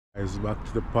Guys, back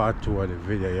to the part 2 of the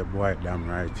video. Your boy Dam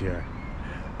right here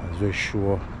as we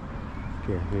show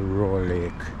Roe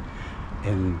Lake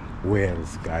in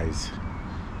Wales, guys.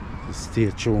 So stay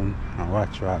tuned and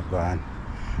watch what go on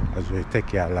as we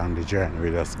take you along the journey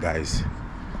with us, guys.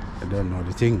 I don't know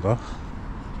the thing, go.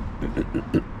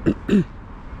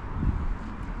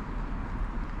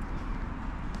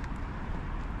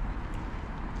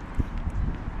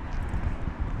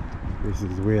 This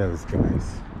is Wales,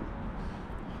 guys.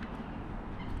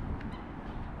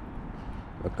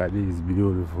 Look at these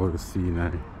beautiful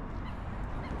scenery.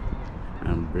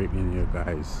 I'm bringing you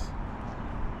guys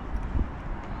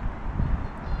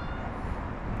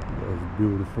those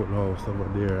beautiful house over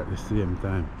there at the same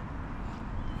time.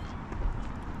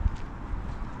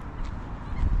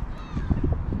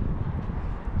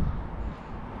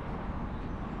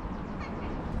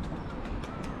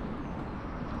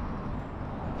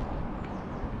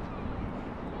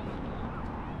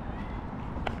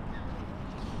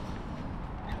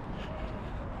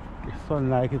 The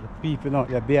sunlight is peeping out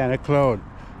there behind a cloud.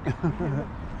 Look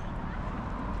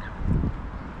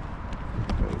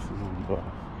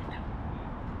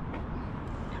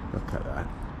at that.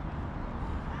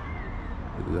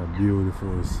 It's a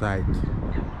beautiful sight.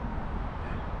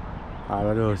 All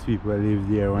of those people live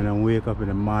there, when they wake up in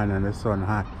the morning and the sun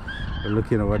hot, they're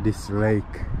looking over this lake.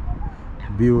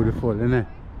 Beautiful, isn't it?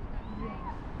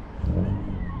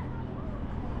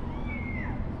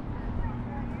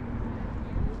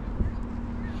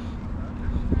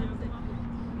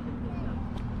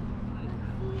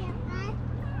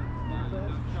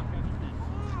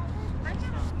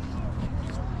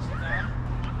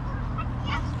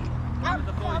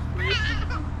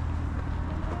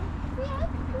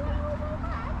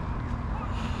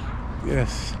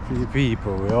 Yes,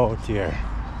 people, we're out here.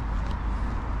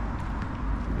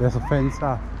 There's a fence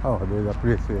off. Oh, there's a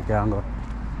place where you can go.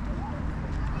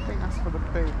 I think that's for the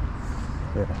boats.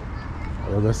 Yeah.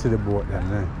 We'll go see the boat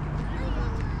then, eh?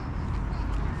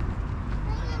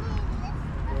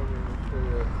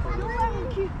 You're wearing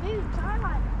cute boots, I like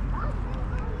that.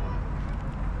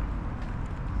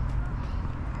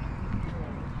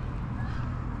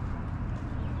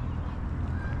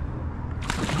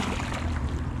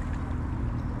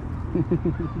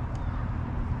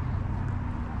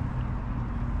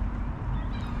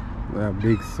 A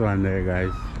big swan there,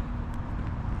 guys.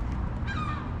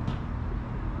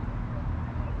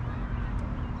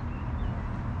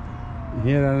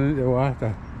 Here in the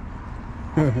water.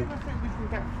 I think we can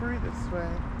get through this way.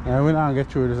 And we don't get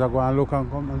through this. I go and look and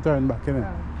come and turn back in it.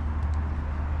 Yeah.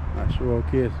 I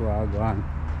showcase where I go on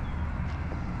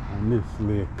this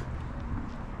lake.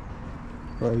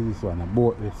 What is this one? A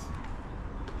boat, this.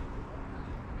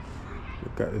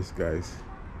 Look at this, guys.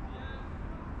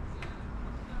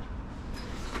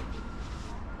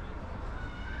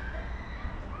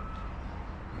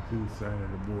 That's inside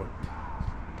of the boat.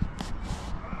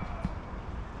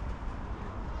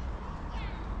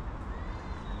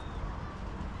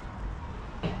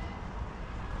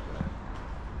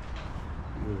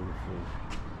 Beautiful.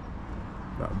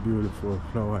 Got beautiful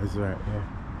flowers right there.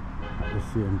 At the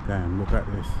same time, look at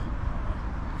this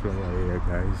flower here,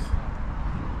 guys.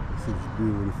 This is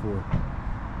beautiful.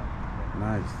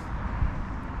 Nice.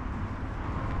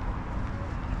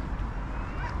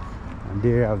 And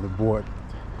there you have the boat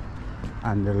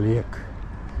and the lake.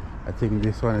 I think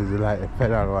this one is like a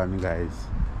pedal one, guys.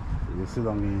 You sit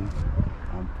down in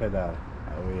and pedal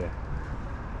away,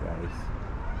 guys.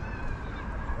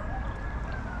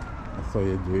 That's how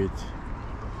you do it.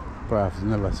 Perhaps you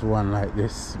never saw one like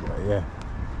this, but yeah.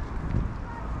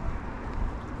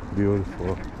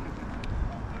 Beautiful.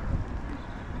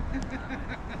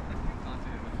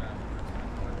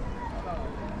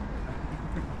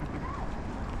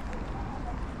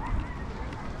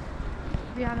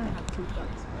 Yeah, I don't have two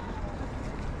guns.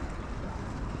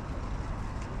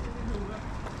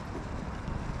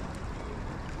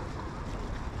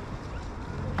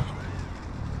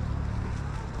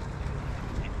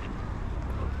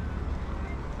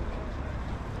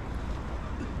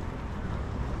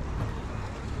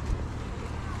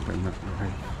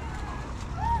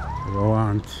 If you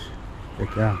want, you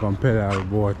can come pedal the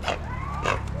boat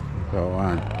if you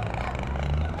want.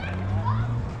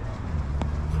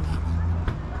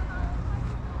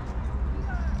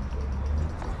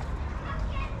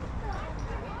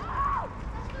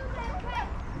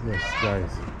 Yes,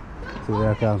 guys. So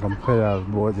you can come pedal the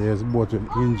boat. There's a boat with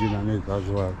engine on it as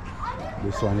well.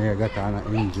 This one here got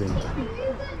an engine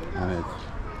on it.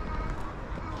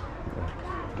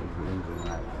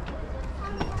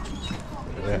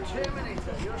 Yeah.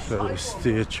 So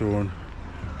stay tuned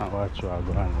and watch what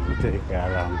go on. We take you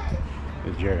along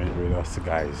the journey with us,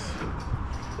 guys.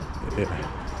 Yeah.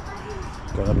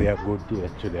 Gonna be a good day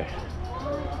today.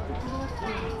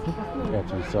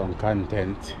 Getting some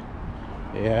content.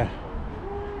 Yeah.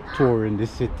 Touring the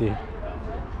city.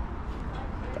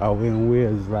 Out in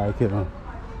Wales, like, you know.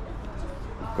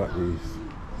 Got these.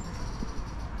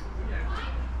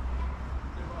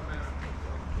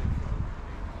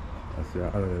 That's the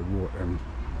other boat them.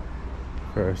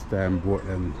 First time boat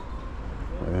them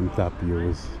when them top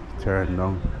views turn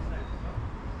down.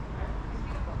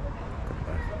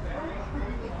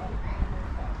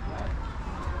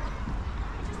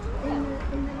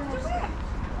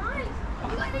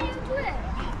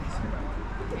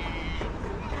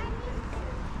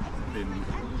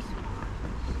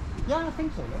 Yeah, I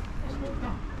think so. Yeah.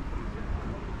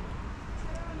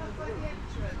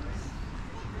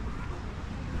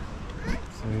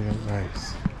 So yeah, guys,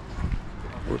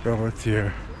 we're out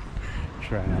here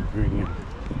trying to bring you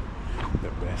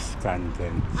the best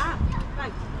content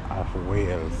of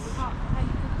Wales.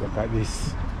 Look at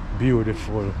this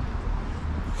beautiful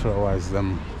flowers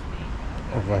them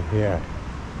over here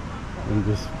in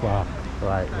this park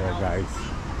right there, guys.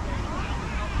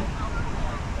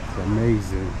 It's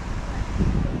amazing.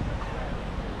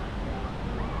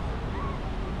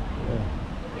 Yeah.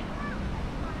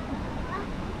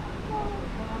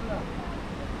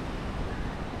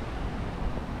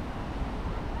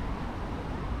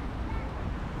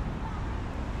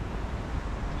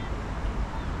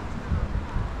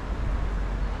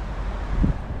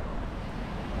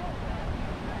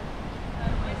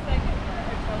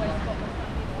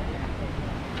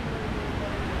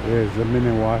 There's a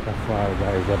mini waterfall,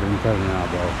 guys, I've been telling you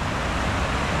about.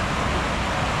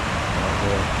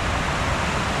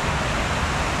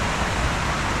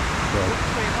 So,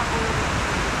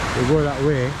 we go that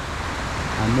way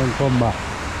and then come back.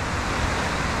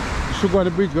 You should go on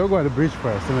the bridge. Go on the bridge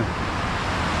first, isn't it?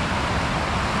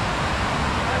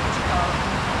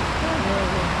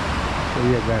 So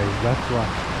yeah, guys, that's what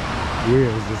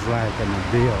Wales is like on a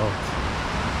day out.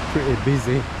 Pretty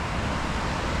busy.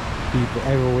 People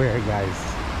everywhere, guys.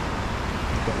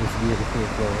 Look at this beautiful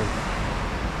place.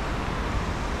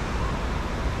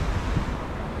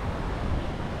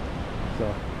 So,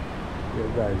 yeah,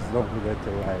 guys, don't forget to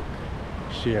like,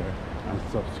 share, and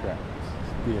subscribe.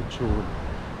 Stay tuned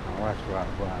and watch what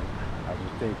I'm going. I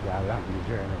will take you along the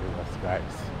journey with us,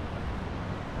 guys.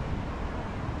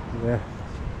 Yeah,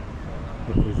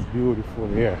 it is beautiful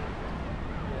here.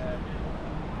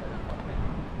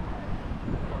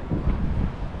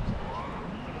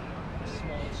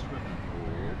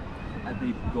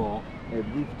 They've got a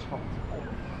rooftop.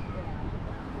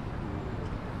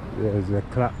 There's a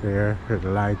clock there at the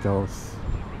lighthouse.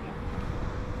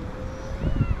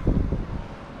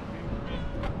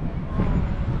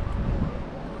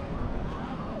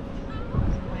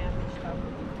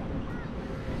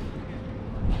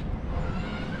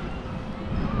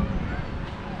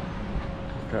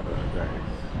 Look at that, guys.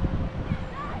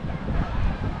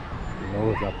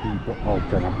 Loads of people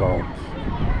out and about.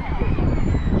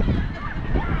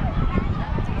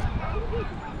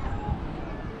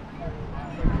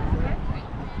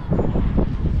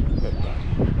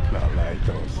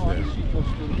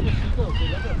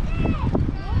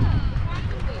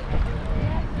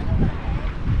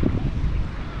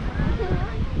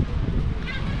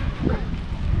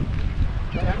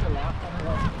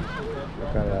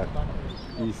 Look at that.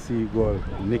 These seagulls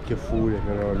nick your food if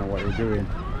you don't know what you're doing.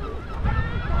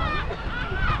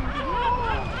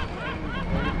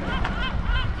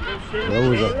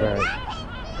 Those are bad.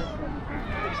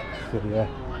 So yeah,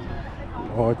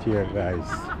 out here, guys,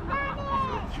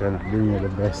 trying to bring you the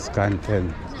best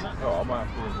content.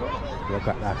 Look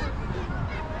at that.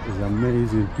 There's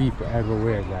amazing people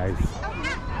everywhere, guys.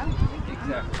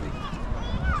 Exactly.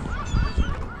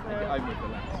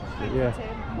 So yeah,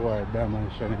 boy,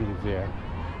 Dimension is here,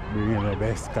 bringing the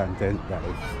best content,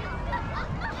 guys.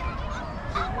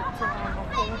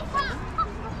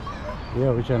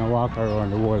 Yeah, we're trying to walk around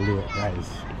the whole lake, guys.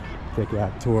 Take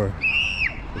a tour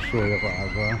to show you what I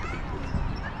got.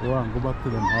 We want to go back to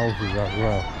them houses as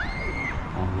well.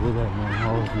 And look at them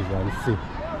houses and see.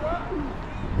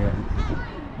 Again.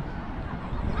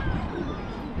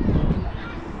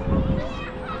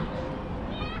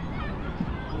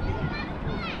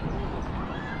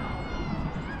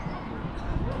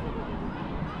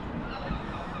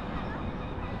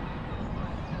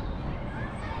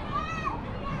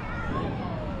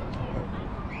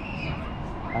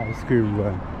 Ice cream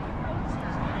van.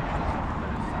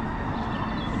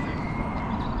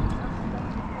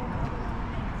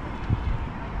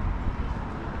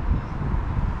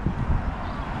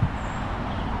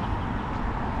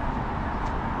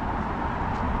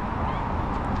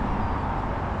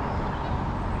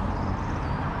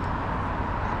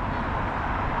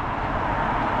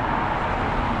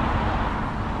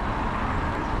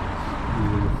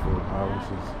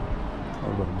 houses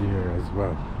over there as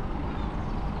well.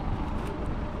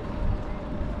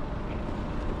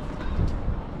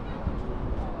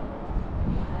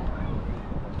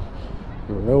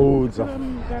 Loads of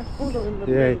They're following the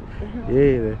yeah, boat.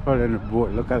 yeah, they're following the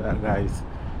boat. Look at that, guys.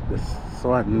 The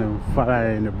swan them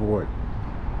following the boat.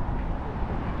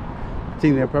 I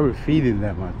think they're probably feeding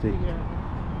them. I think. Yeah.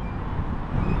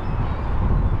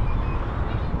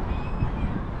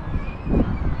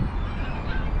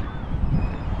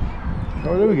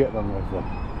 How do we get them like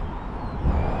that?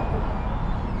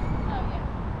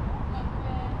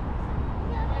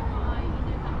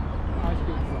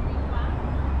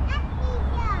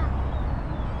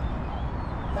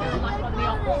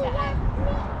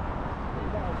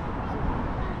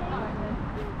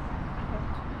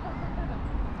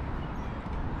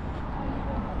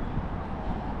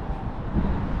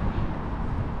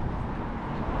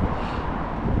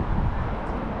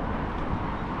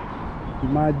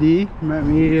 Maddy, let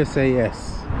me hear you say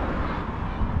yes.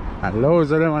 And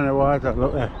loads of them on the water,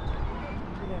 look there.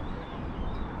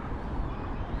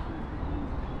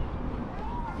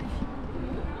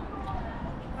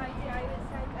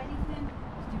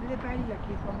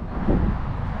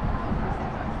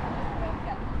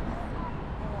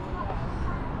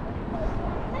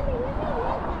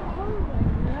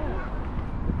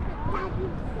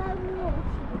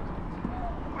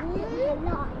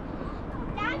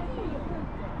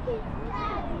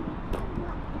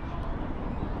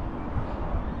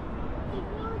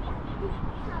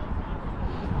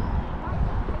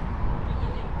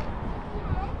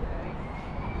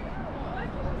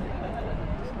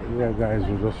 Yeah, guys,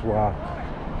 we just walk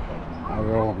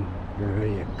around the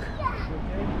lake.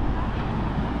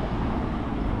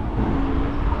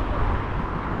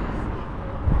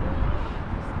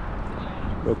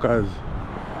 Look at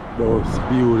those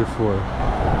beautiful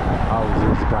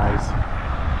houses, guys.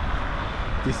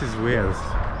 This is Wales.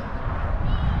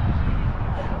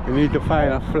 You need to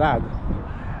find a flag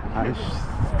and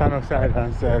stand outside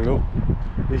and say, look,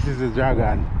 this is the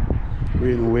dragon.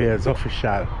 We're in Wales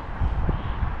official.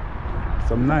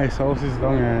 Some nice houses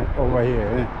down here, over here,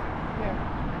 eh?